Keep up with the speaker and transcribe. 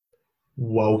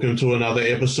Welcome to another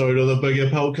episode of the Big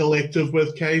Apple Collective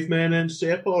with Caveman and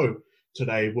Seppo.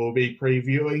 Today we'll be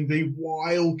previewing the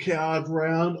wild card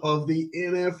round of the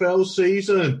NFL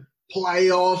season.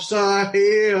 Playoffs are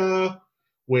here.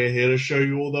 We're here to show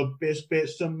you all the best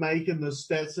bets to make and the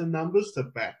stats and numbers to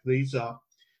back these up.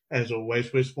 As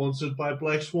always, we're sponsored by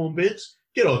Black Swan Bets.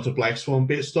 Get on to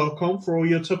blackswanbets.com for all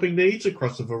your tipping needs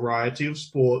across a variety of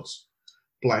sports.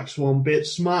 Black Swan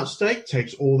Bet's Smart Stake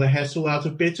takes all the hassle out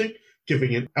of betting,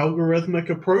 giving an algorithmic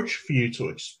approach for you to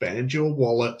expand your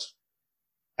wallet.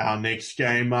 Our next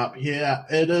game up here,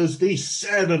 it is the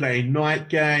Saturday night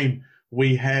game.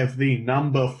 We have the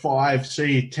number 5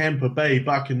 seed Tampa Bay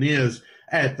Buccaneers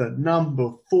at the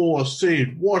number 4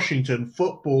 seed Washington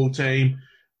football team.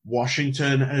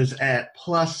 Washington is at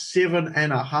plus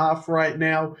 7.5 right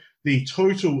now. The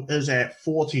total is at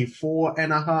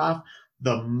 44.5.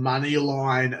 The money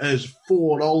line is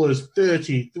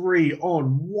 $4.33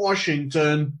 on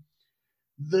Washington.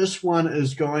 This one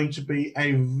is going to be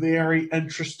a very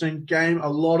interesting game. A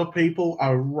lot of people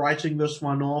are writing this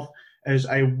one off as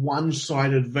a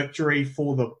one-sided victory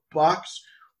for the Bucks.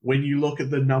 When you look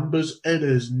at the numbers, it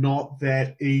is not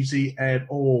that easy at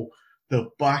all.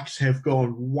 The Bucks have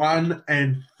gone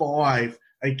 1-5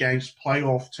 against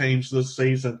playoff teams this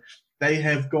season. They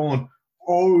have gone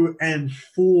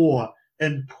 0-4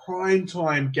 in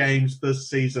primetime games this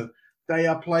season. They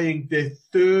are playing their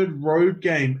third road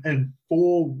game in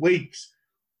 4 weeks.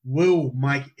 Will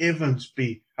Mike Evans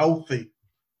be healthy?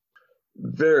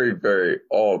 Very, very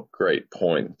all great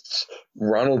points.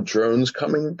 Ronald Jones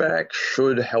coming back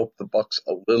should help the Bucks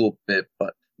a little bit,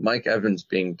 but Mike Evans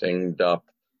being dinged up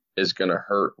is going to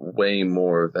hurt way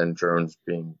more than Jones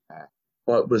being back.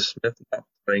 But with Smith not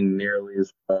playing nearly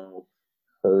as well,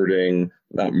 hurting,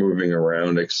 not moving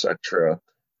around, etc.,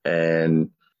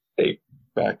 and a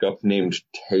backup named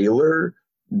Taylor,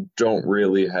 don't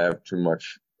really have too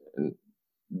much.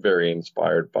 Very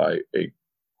inspired by a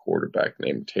quarterback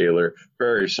named Taylor.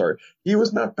 Very sorry. He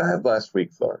was not bad last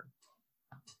week, though.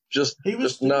 Just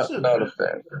not a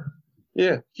fan.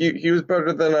 Yeah, he was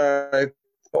better than I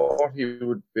thought he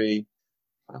would be.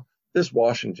 This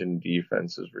Washington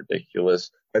defense is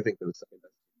ridiculous. I think they're the second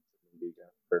best in the league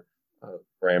after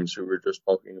Rams, who we were just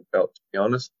talking about, to be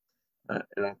honest.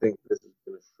 And I think this is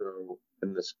going to show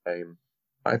in this game.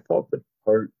 I thought the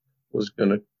tote was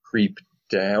going to creep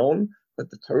down, but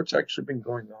the tote's actually been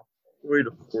going up all the way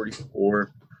to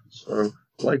 44. So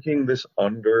liking this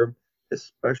under,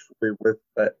 especially with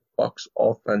that Bucks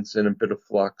offense in a bit of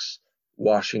flux,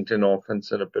 Washington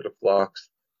offense in a bit of flux,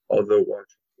 although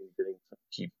Washington getting some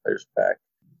key players back.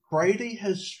 Brady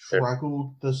has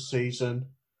struggled this season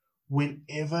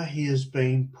whenever he has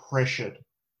been pressured.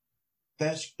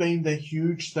 That's been the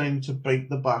huge thing to beat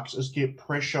the Bucks, is get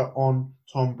pressure on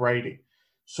Tom Brady.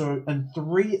 So in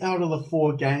 3 out of the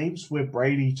 4 games where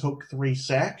Brady took 3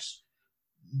 sacks,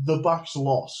 the Bucks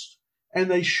lost. And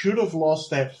they should have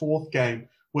lost that 4th game,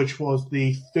 which was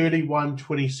the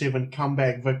 31-27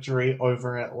 comeback victory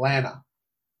over Atlanta.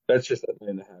 That's just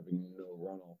Atlanta having no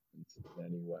run offense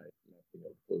anyway. Nothing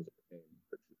else close the game,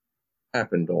 which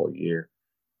happened all year.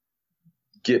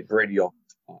 Get Brady off the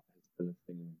spot has been a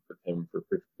thing for him for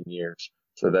 15 years.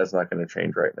 So that's not going to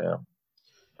change right now.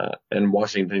 And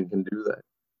Washington can do that.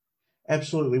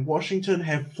 Absolutely. Washington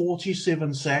have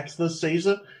 47 sacks this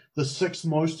season, the 6th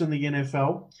most in the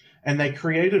NFL, and they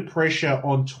created pressure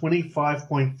on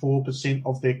 25.4%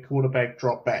 of their quarterback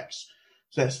dropbacks.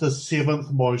 So that's the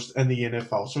 7th most in the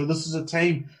NFL. So this is a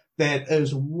team that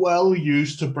is well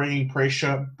used to bringing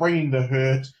pressure, bringing the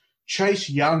hurt. Chase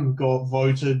Young got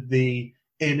voted the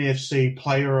NFC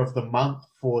Player of the Month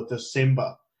for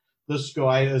December. This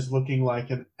guy is looking like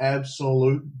an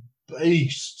absolute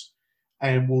beast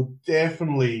and will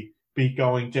definitely be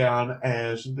going down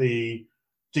as the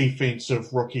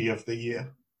defensive rookie of the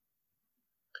year.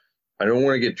 I don't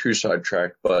want to get too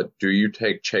sidetracked, but do you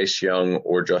take Chase Young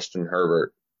or Justin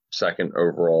Herbert second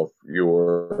overall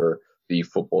for the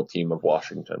football team of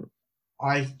Washington?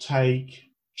 I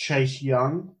take Chase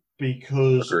Young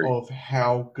because of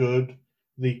how good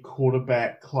the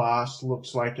quarterback class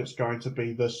looks like it's going to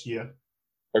be this year.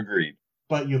 Agreed.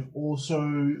 But you've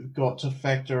also got to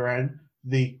factor in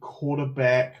the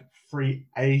quarterback free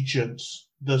agents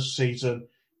this season,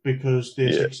 because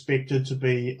there's expected to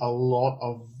be a lot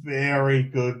of very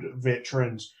good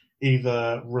veterans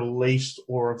either released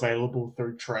or available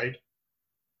through trade.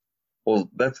 Well,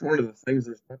 that's one of the things.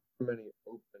 There's not too many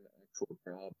open actual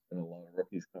jobs and a lot of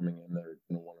rookies coming in that are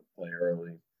going to want to play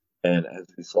early. And as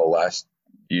we saw last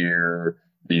year,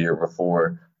 the year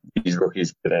before, these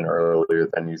rookies get in earlier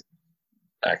than you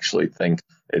actually think.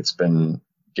 It's been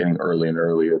getting early and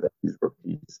earlier that these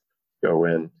rookies go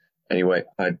in. Anyway,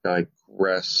 I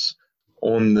digress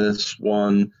on this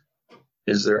one.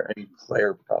 Is there any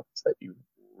player props that you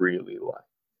really like?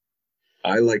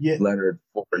 I like Leonard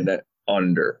Fournette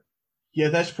under. Yeah,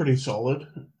 that's pretty solid.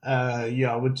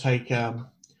 I would take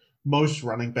most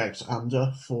running backs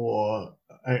under for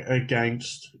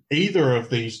against either of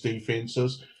these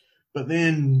defenses. But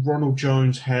then Ronald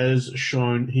Jones has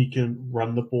shown he can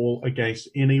run the ball against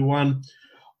anyone.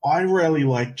 I really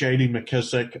like J.D.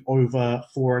 McKissic over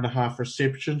 4.5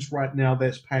 receptions. Right now,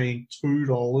 that's paying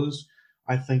 $2.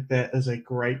 I think that is a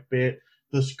great bet.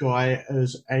 This guy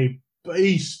is a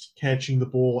beast catching the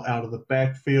ball out of the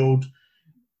backfield.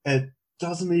 It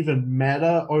doesn't even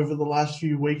matter over the last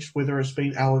few weeks whether it's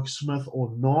been Alex Smith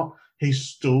or not. He's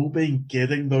still been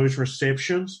getting those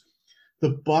receptions. The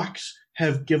Bucks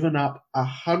have given up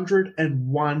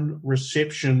 101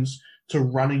 receptions to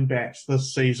running backs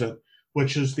this season,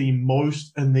 which is the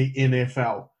most in the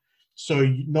NFL. So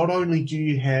not only do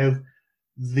you have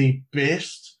the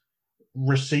best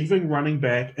receiving running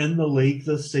back in the league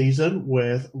this season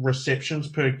with receptions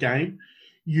per game,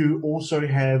 you also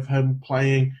have him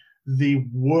playing the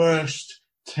worst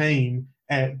team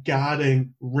at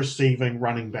guarding receiving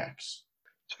running backs.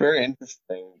 It's very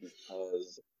interesting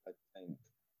because I think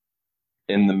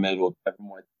in the middle, Kevin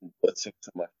White's been blitzing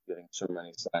so much, getting so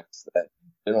many sacks that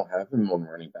they don't have him on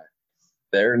running back.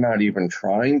 They're not even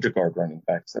trying to guard running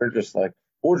backs. They're just like,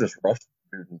 we'll just rush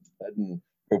the dude instead and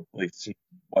hopefully see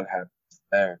what happens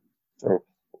there. So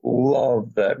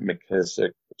love that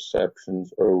McKissic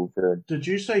receptions over. Did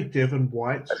you say Devin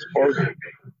White?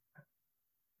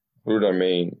 Who'd I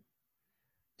mean?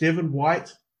 Devin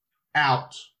White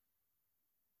out.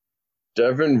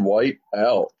 Devin White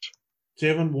out.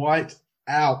 Devin White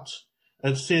out.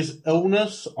 It says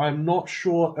illness. I'm not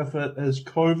sure if it is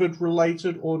COVID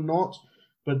related or not,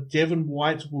 but Devin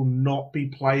White will not be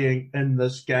playing in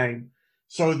this game.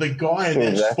 So the guy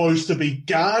that's supposed to be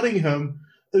guarding him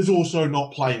is also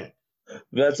not playing.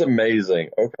 That's amazing.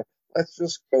 Okay, let's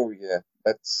just go. Yeah,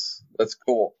 that's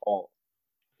cool.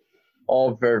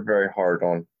 All very, very hard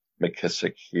on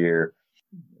McKissic here.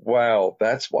 Wow,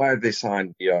 that's why they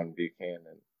signed Deone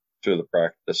Bucannon to the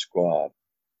practice squad.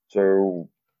 So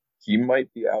he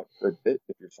might be out for a bit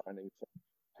if you're signing some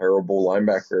terrible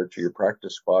linebacker to your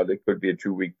practice squad. It could be a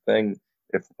 2-week thing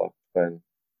if the Bucs win,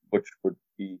 which would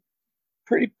be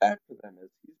pretty bad for them as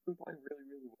he's been playing really,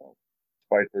 really well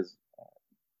despite his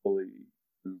ability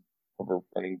to cover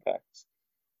running backs.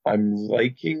 I'm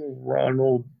liking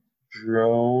Ronald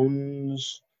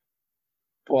Jones,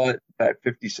 but that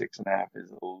 56.5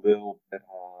 is a little bit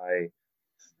high.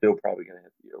 Still probably going to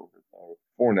hit the over though.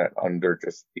 Fournette under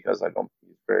just because I don't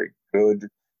think he's very good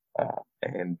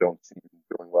and don't see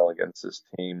him doing well against this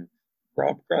team.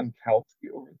 Rob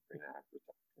Gronkowski over 3.5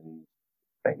 receptions,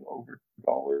 paying over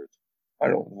 $2. I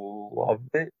don't love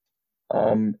it.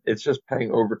 It's just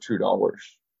paying over $2,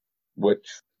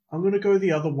 which I'm going to go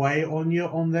the other way on you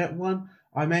on that one.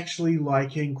 I'm actually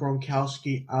liking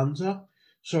Gronkowski under.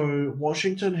 So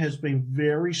Washington has been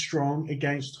very strong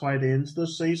against tight ends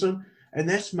this season, and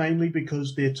that's mainly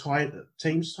because their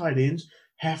team's tight ends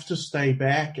have to stay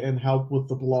back and help with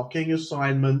the blocking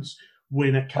assignments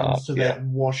when it comes to that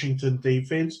Washington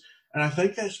defense. And I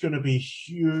think that's going to be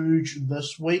huge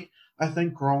this week. I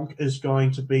think Gronk is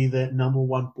going to be that number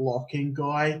one blocking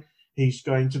guy. He's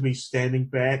going to be standing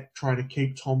back, trying to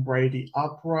keep Tom Brady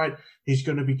upright. He's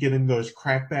going to be getting those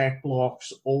crackback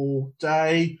blocks all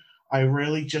day. I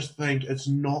really just think it's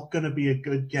not going to be a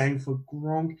good game for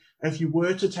Gronk. If you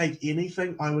were to take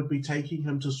anything, I would be taking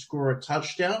him to score a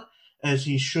touchdown, as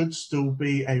he should still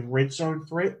be a red zone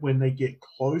threat when they get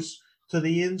close to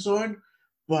the end zone.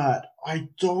 But I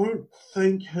don't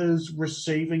think his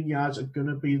receiving yards are going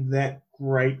to be that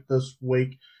great this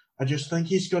week. I just think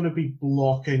he's going to be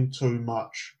blocking too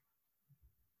much.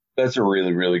 That's a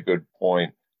really, really good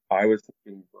point. I was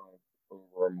thinking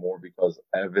over more because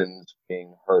Evans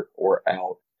being hurt or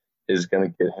out is going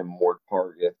to get him more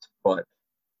targets. But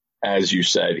as you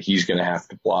said, he's going to have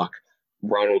to block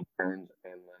Ronald Jones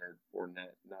and Leonard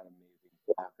Fournette. Not amazing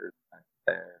blockers back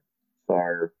there. So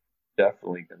are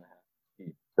definitely going to have to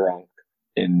keep Gronk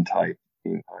in tight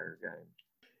the entire game.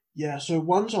 Yeah, so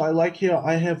ones I like here,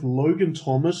 I have Logan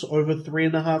Thomas over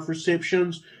 3.5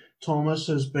 receptions. Thomas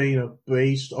has been a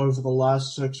beast over the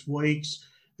last 6 weeks.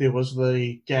 There was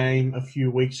the game a few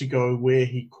weeks ago where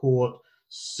he caught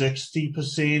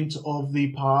 60% of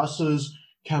the passes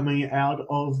coming out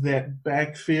of that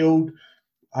backfield.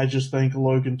 I just think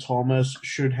Logan Thomas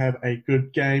should have a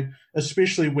good game,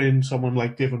 especially when someone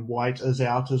like Devin White is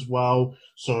out as well.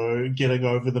 So getting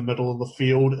over the middle of the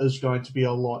field is going to be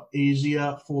a lot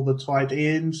easier for the tight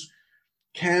ends.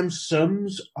 Cam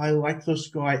Sims, I like this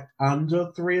guy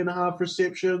under 3.5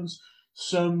 receptions.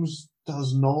 Sims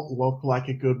does not look like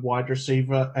a good wide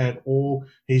receiver at all.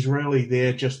 He's really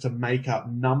there just to make up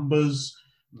numbers.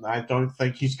 I don't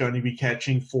think he's going to be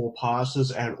catching 4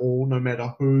 passes at all, no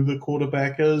matter who the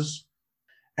quarterback is.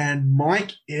 And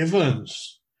Mike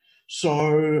Evans.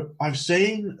 So I've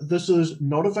seen this is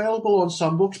not available on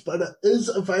some books, but it is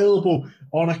available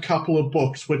on a couple of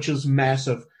books, which is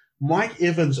massive. Mike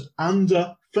Evans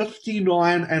under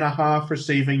 59.5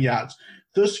 receiving yards.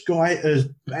 This guy is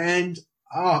banged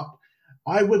up.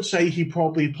 I would say he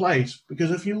probably plays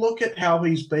because if you look at how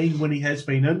he's been when he has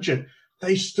been injured,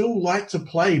 they still like to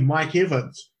play Mike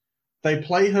Evans. They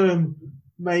play him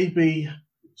maybe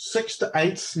 6 to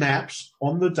 8 snaps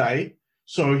on the day,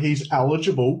 so he's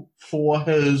eligible for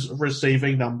his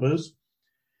receiving numbers.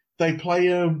 They play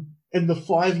him in the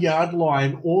 5-yard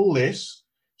line or less,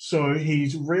 so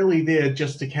he's really there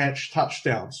just to catch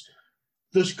touchdowns.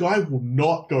 This guy will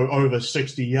not go over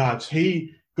 60 yards.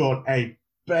 He got a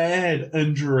bad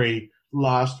injury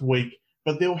last week,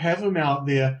 but they'll have him out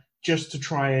there just to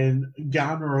try and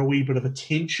garner a wee bit of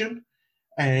attention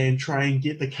and try and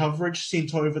get the coverage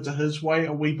sent over to his way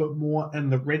a wee bit more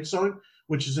in the red zone,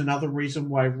 which is another reason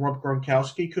why Rob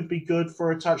Gronkowski could be good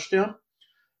for a touchdown.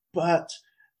 But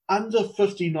under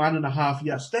 59.5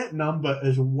 yards, that number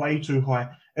is way too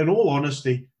high. In all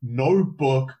honesty, no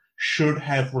book should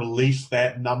have released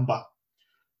that number.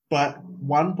 But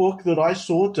one book that I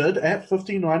saw did at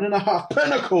 59.5,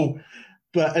 pinnacle.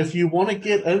 But if you want to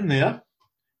get in there,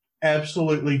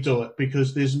 absolutely do it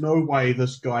because there's no way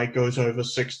this guy goes over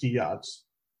 60 yards.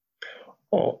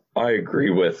 Well, I agree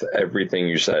with everything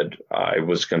you said. I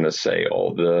was going to say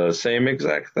all the same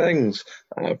exact things,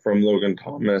 from Logan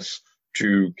Thomas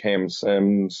to Cam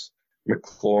Sims,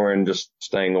 McLaurin just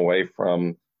staying away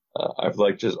from. I've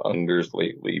liked his unders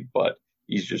lately, but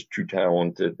he's just too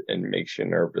talented and makes you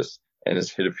nervous and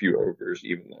has hit a few overs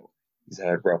even though he's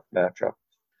had rough matchup.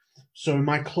 So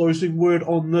my closing word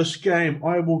on this game,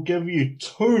 I will give you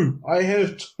 2. I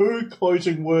have 2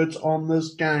 closing words on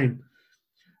this game.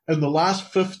 In the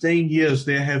last 15 years,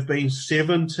 there have been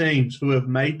 7 teams who have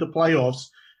made the playoffs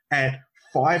at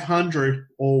 500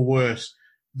 or worse.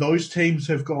 Those teams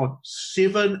have gone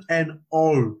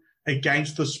 7-0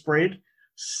 against the spread,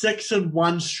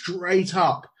 6-1 straight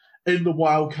up in the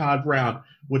wild card round,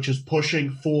 which is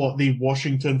pushing for the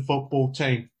Washington football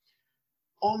team.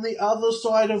 On the other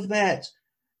side of that,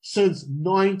 since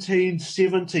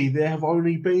 1970, there have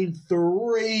only been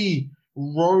 3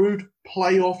 road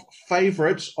playoff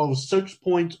favorites of 6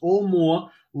 points or more,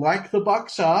 like the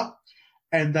Bucks are,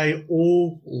 and they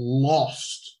all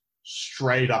lost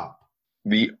straight up.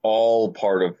 The all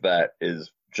part of that is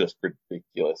just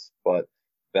ridiculous, but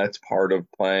that's part of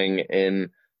playing in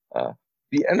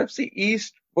the NFC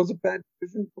East was a bad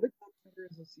division, but it got better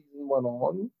as the season went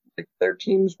on. Like their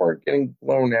teams weren't getting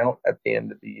blown out at the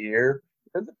end of the year.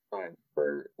 For the time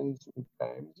for in some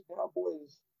games, the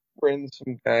Cowboys were in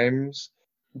some games.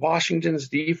 Washington's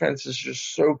defense is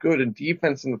just so good, and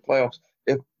defense in the playoffs.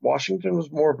 If Washington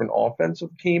was more of an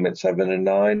offensive team at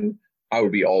 7-9, I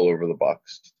would be all over the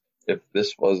Bucks. If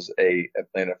this was a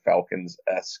Atlanta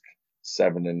Falcons-esque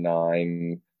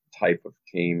 7-9 type of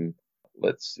team,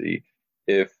 let's see.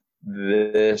 If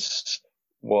this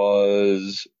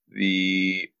was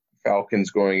the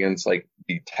Falcons going against like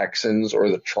the Texans or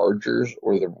the Chargers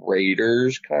or the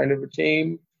Raiders kind of a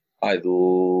team, I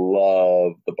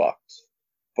love the Bucks.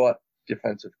 But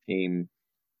defensive team,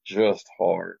 just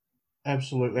hard.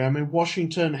 Absolutely. I mean,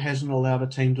 Washington hasn't allowed a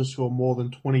team to score more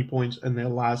than 20 points in their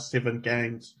last 7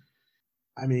 games.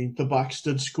 I mean, the Bucks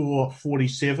did score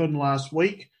 47 last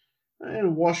week,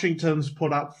 and Washington's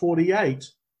put up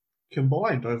 48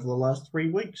 combined over the last 3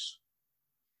 weeks.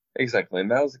 Exactly,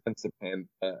 and that was against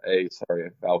a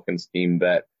Falcons team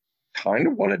that kind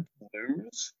of wanted to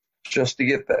lose just to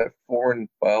get that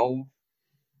 4-12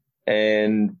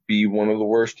 and be one of the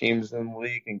worst teams in the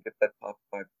league and get that top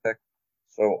 5 pick.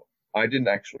 So I didn't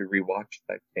actually rewatch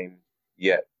that game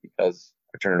yet because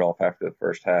I turned it off after the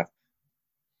first half.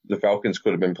 The Falcons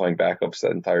could have been playing backups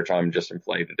that entire time and just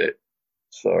inflated it.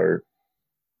 So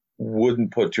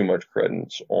wouldn't put too much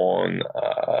credence on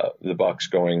the Bucks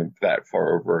going that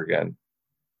far over again.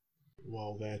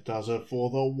 Well, that does it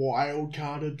for the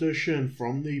Wildcard edition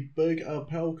from the Big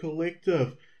Appel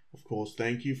Collective. Of course,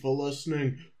 thank you for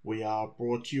listening. We are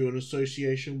brought to you in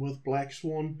association with Black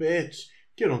Swan Bets.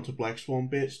 Get onto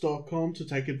blackswanbets.com to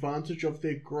take advantage of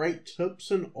their great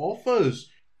tips and offers.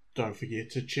 Don't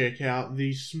forget to check out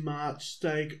the Smart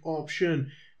Stake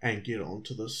option and get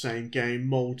onto the same game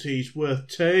multis with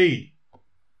T.